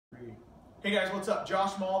Hey guys, what's up?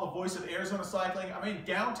 Josh Maule, the voice of Arizona Cycling. I'm in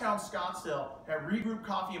downtown Scottsdale at Regoup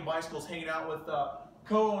Coffee and Bicycles, hanging out with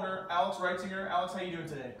co-owner Alex Reisigner. Alex, how you doing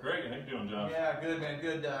today? Great. How you doing, Josh? Yeah, good, man.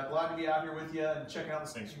 Good. Glad to be out here with you and checking out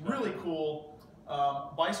this really cool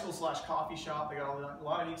bicycle / coffee shop. They got a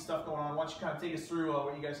lot of neat stuff going on. Why don't you kind of take us through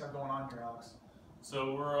what you guys have going on here, Alex?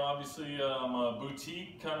 So we're obviously a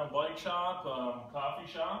boutique kind of bike shop,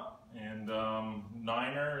 coffee shop, and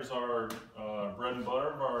Niner is our bread and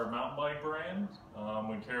butter of our mountain bike brand.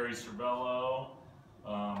 We carry Cervelo,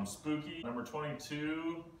 Spooky, number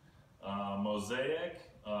 22, Mosaic,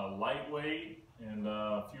 Lightweight, and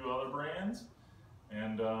a few other brands.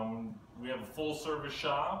 And we have a full service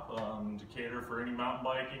shop to cater for any mountain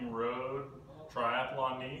biking, road,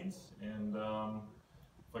 triathlon needs. And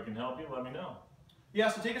if I can help you, let me know. Yeah,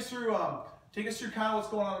 so take us through kind of what's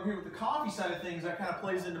going on over here with the coffee side of things. That kind of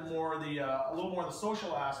plays into more the a little more of the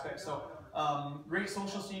social aspect. So great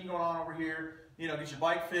social scene going on over here. You know, get your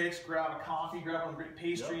bike fixed, grab a coffee, grab one of the great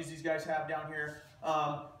pastries these guys have down here.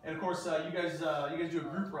 And of course, you guys do a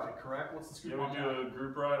group ride, correct? What's the scoop on that? Yeah, we do a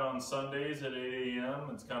group ride on Sundays at 8 a.m.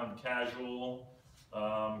 It's kind of a casual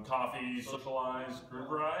coffee socialized group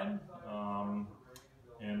ride.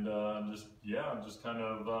 Just kind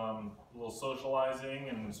of a little socializing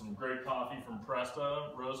and some great coffee from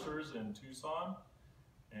Presta Roasters in Tucson.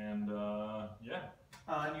 And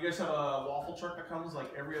and you guys have a waffle truck that comes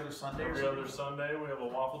like every other Sunday? Every other Sunday we have a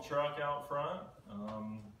waffle truck out front.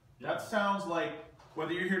 That sounds like,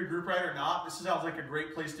 whether you're here to group ride or not, this sounds like a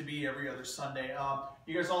great place to be every other Sunday.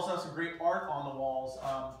 You guys also have some great art on the walls.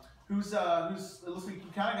 It looks like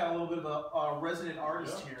you kind of got a little bit of a resident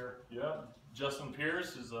artist here. Yeah. Justin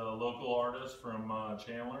Pierce is a local artist from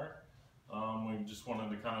Chandler. We just wanted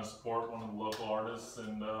to kind of support one of the local artists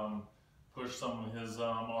and push some of his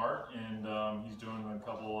art, and he's doing a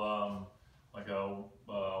couple, like a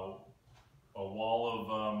wall of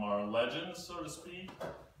our legends, so to speak.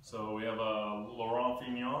 So we have Laurent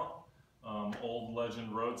Fignon, old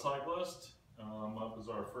legend road cyclist, up as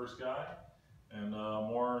our first guy, and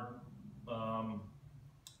more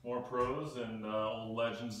pros and old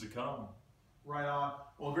legends to come. Right on.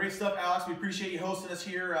 Well, great stuff, Alex. We appreciate you hosting us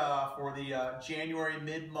here for the January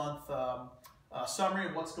mid-month summary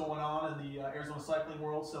of what's going on in the Arizona cycling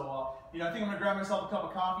world. So, I think I'm going to grab myself a cup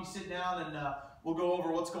of coffee, sit down, and we'll go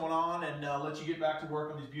over what's going on and let you get back to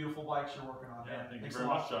work on these beautiful bikes you're working on. Yeah, thank you very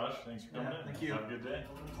much, Josh. Thanks for coming in. Thank you. Have a good day.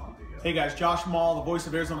 Hey guys, Josh Maule, the voice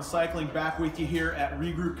of Arizona Cycling, back with you here at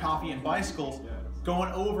Regroup Coffee and Bicycles.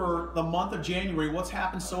 Going over the month of January, what's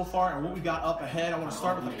happened so far and what we got up ahead. I want to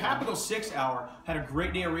start with the Papago 6 Hour. Had a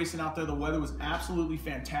great day of racing out there. The weather was absolutely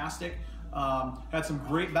fantastic. Had some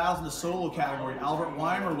great battles in the solo category. Albert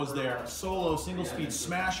Weimer was there, solo single speed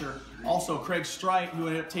smasher. Also Craig Strite, who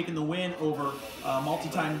ended up taking the win over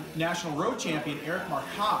multi-time national road champion Eric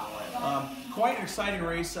Marcotte. Quite an exciting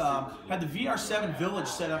race. Had the VR7 Village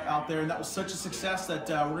set up out there, and that was such a success that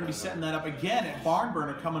we're going to be setting that up again at Barn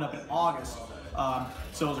Burner coming up in August.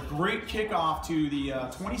 So it was a great kickoff to the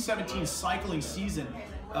 2017 cycling season.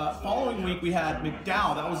 Following week we had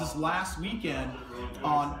McDowell. That was this last weekend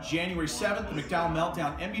on January 7th, the McDowell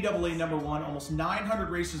Meltdown, MBAA #1, almost 900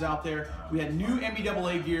 racers out there. We had new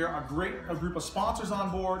MBAA gear, a group of sponsors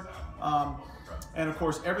on board, and of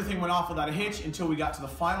course everything went off without a hitch until we got to the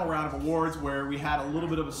final round of awards, where we had a little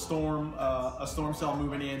bit of a storm cell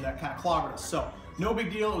moving in that kind of clobbered us. So no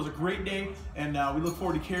big deal. It was a great day, and we look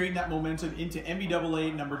forward to carrying that momentum into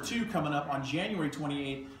MBAA #2 coming up on January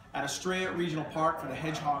 28th at Estrella Regional Park for the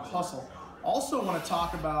Hedgehog Hustle. Also want to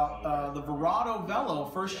talk about the Verado Velo,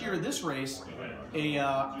 first year of this race, a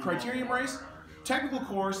criterium race, technical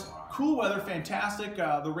course, cool weather, fantastic.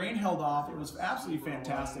 The rain held off. It was absolutely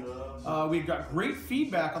fantastic. We got great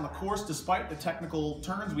feedback on the course despite the technical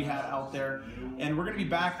turns we had out there. And we're going to be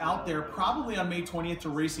back out there probably on May 20th to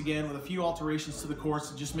race again with a few alterations to the course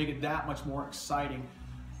to just make it that much more exciting.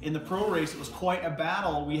 In the pro race, it was quite a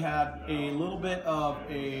battle. We had a little bit of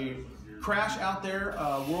a crash out there.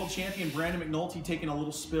 World champion Brandon McNulty taking a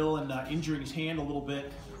little spill and injuring his hand a little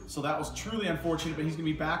bit. So that was truly unfortunate, but he's going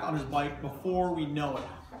to be back on his bike before we know it.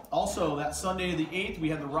 Also, that Sunday the 8th, we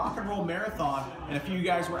had the Rock and Roll Marathon, and a few of you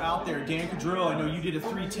guys were out there. Dan Cadrillo, I know you did a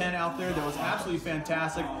 3:10 out there. That was absolutely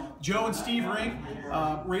fantastic. Joe and Steve Ring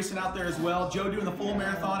racing out there as well. Joe doing the full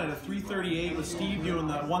marathon at a 3:38 with Steve doing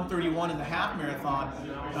the 1:31 in the half marathon.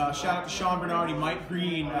 Shout out to Sean Bernardi, Mike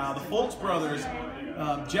Green, the Foltz brothers,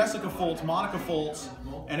 Jessica Foltz, Monica Foltz,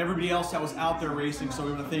 and everybody else that was out there racing. So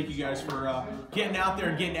we want to thank you guys for getting out there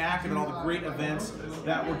and getting active and all the great events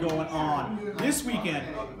that were going on. This weekend,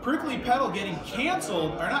 Prickly Pedal getting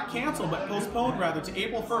canceled, or not canceled, but postponed rather, to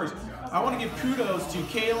April 1st. I want to give kudos to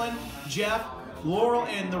Kaylin, Jeff, Laurel,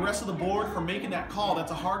 and the rest of the board for making that call.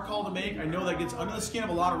 That's a hard call to make. I know that gets under the skin of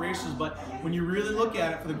a lot of racers, but when you really look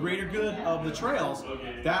at it for the greater good of the trails,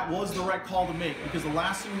 that was the right call to make, because the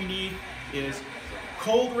last thing we need is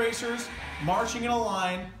cold racers marching in a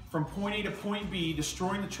line from point A to point B,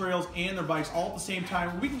 destroying the trails and their bikes all at the same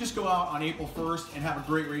time. We can just go out on April 1st and have a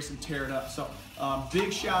great race and tear it up. So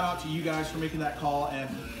big shout out to you guys for making that call, and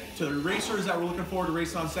to the racers that were looking forward to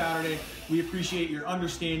racing on Saturday. We appreciate your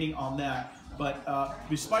understanding on that. But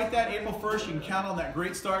despite that, April 1st, you can count on that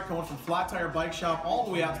great start going from Flat Tire Bike Shop all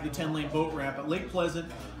the way out to the 10-lane boat ramp at Lake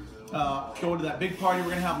Pleasant. Going to that big party. We're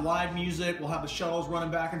going to have live music. We'll have the shuttles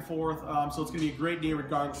running back and forth. So it's going to be a great day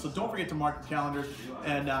regardless. So don't forget to mark your calendars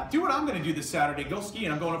and do what I'm going to do this Saturday. Go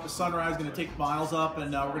skiing. I'm going up to Sunrise, going to take miles up,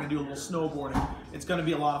 and we're going to do a little snowboarding. It's going to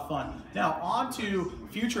be a lot of fun. Now, on to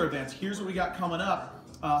future events. Here's what we got coming up.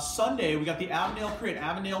 Sunday, we got the Avondale Crit,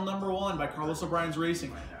 Avondale #1 by Carlos O'Brien's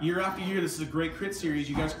Racing. Year after year, this is a great crit series.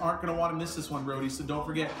 You guys aren't going to want to miss this one, Brody, so don't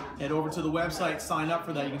forget, head over to the website, sign up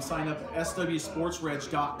for that. You can sign up at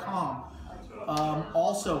swsportsreg.com.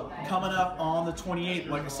 Also, coming up on the 28th,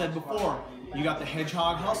 like I said before, you got the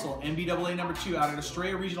Hedgehog Hustle, NBAA #2 out at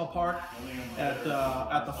Estrella Regional Park at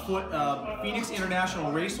the foot of Phoenix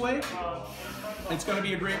International Raceway. It's going to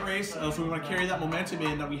be a great race, so we want to carry that momentum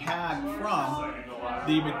in that we had from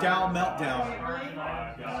the McDowell Meltdown.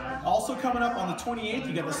 Also coming up on the 28th,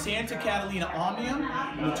 you got the Santa Catalina Omnium.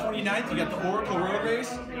 On the 29th, you got the Oracle Road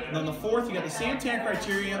Race. And on the 4th, you got the Santan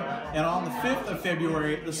Criterium. And on the 5th of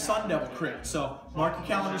February, the Sun Devil Crit. So mark your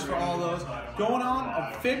calendars for all those. Going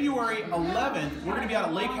on February 11th, we're going to be out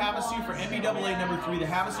at Lake Havasu for NBAA #3, the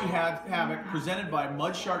Havasu Havoc, presented by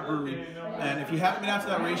Mud Shark Brewery. And if you haven't been out to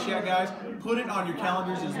that race yet, guys, put it on your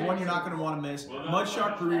calendars. It's one you're not going to want to miss. Mud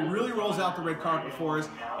Shark Brewery really rolls out the red carpet for us,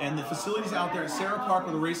 and the facilities out there at Sarah Park,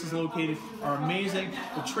 where the race is located, are amazing.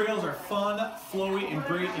 The trails are fun, flowy, and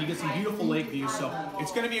great, and you get some beautiful lake views. So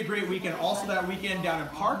it's going to be a great weekend. Also that weekend down in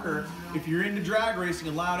Parker, if you're into drag racing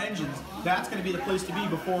and loud engines, that's going to be the place to be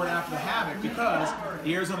before and after the Havoc, because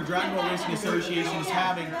the Arizona Drag Boat Racing Association is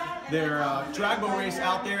having their drag boat race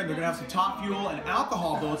out there, and they're going to have some top fuel and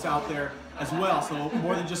alcohol boats out there as well. So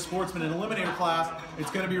more than just sportsman and eliminator class, it's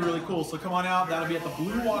going to be really cool. So come on out. That'll be at the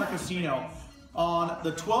Blue Water Casino. On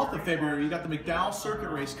the 12th of February, you got the McDowell Circuit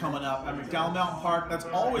Race coming up at McDowell Mountain Park. That's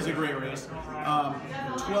always a great race.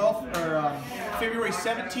 February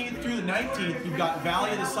 17th through the 19th, you've got Valley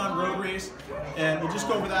of the Sun Road Race, and we'll just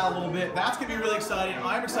go over that a little bit. That's going to be really exciting.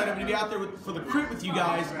 I'm excited. I'm going to be out there for the crit with you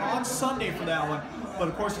guys on Sunday for that one. But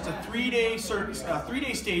of course, it's a three-day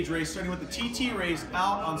stage race, starting with the TT race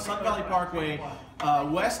out on Sun Valley Parkway,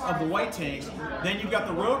 west of the White Tanks. Then you've got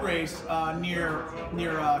the road race near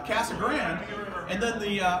Casa Grande, and then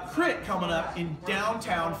the crit coming up in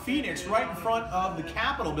downtown Phoenix, right in front of the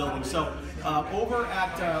Capitol building. So over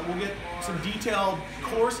at, we'll get some detailed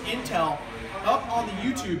course intel up on the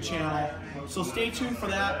YouTube channel. So stay tuned for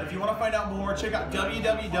that. If you want to find out more, check out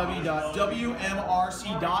www.wmrc.org,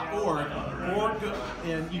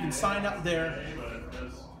 and you can sign up there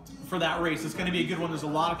for that race. It's going to be a good one. There's a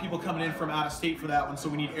lot of people coming in from out of state for that one, so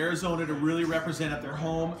we need Arizona to really represent at their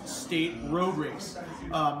home state road race.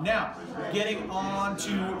 Now, getting on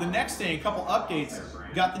to the next thing, a couple updates.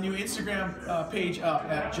 Got the new Instagram page up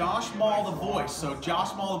at Josh Maule the Voice. So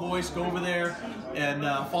Josh Maule the Voice, go over there and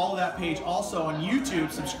follow that page. Also on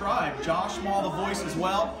YouTube, subscribe, Josh Maule the Voice as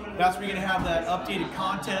well. That's where you're going to have that updated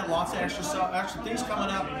content, lots of extra things coming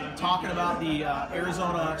up, talking about the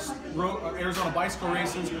Arizona bicycle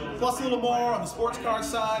races, plus a little more on the sports car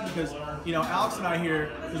side, because, you know, Alex and I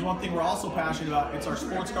here, there's one thing we're also passionate about. It's our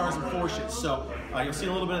sports cars and Porsches. So you'll see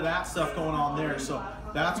a little bit of that stuff going on there. So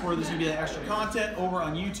that's where there's going to be that extra content over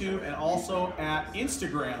on YouTube and also at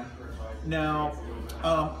Instagram. Now,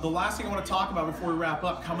 the last thing I want to talk about before we wrap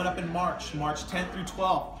up, coming up in March 10th through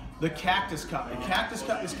 12th, the Cactus Cup. The Cactus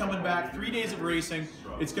Cup is coming back, 3 days of racing.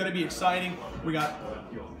 It's going to be exciting. We've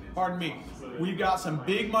got some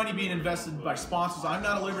big money being invested by sponsors. I'm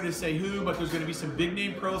not at liberty to say who, but there's going to be some big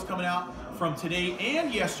name pros coming out from today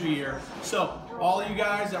and yesteryear. So all of you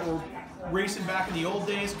guys that were racing back in the old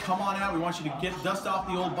days, come on out. We want you to dust off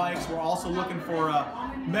the old bikes. We're also looking for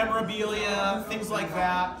memorabilia, things like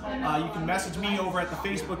that. You can message me over at the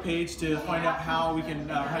Facebook page to find out how you can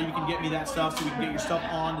get me that stuff, so we can get your stuff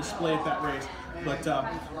on display at that race. But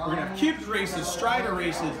we're going to have kids races, Strider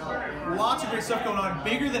races, lots of great stuff going on,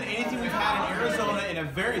 bigger than anything we've had in Arizona in a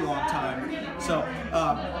very long time. So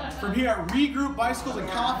from here at Regroup Bicycles and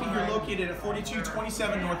Coffee, here located at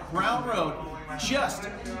 4227 North Brown Road, just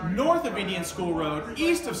north of Indian School Road,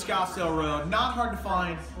 east of Scottsdale Road. Not hard to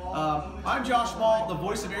find. I'm Josh Maule, the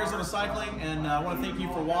voice of Arizona Cycling, and I want to thank you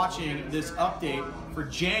for watching this update for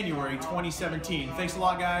January 2017. Thanks a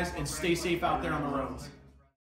lot, guys, and stay safe out there on the roads.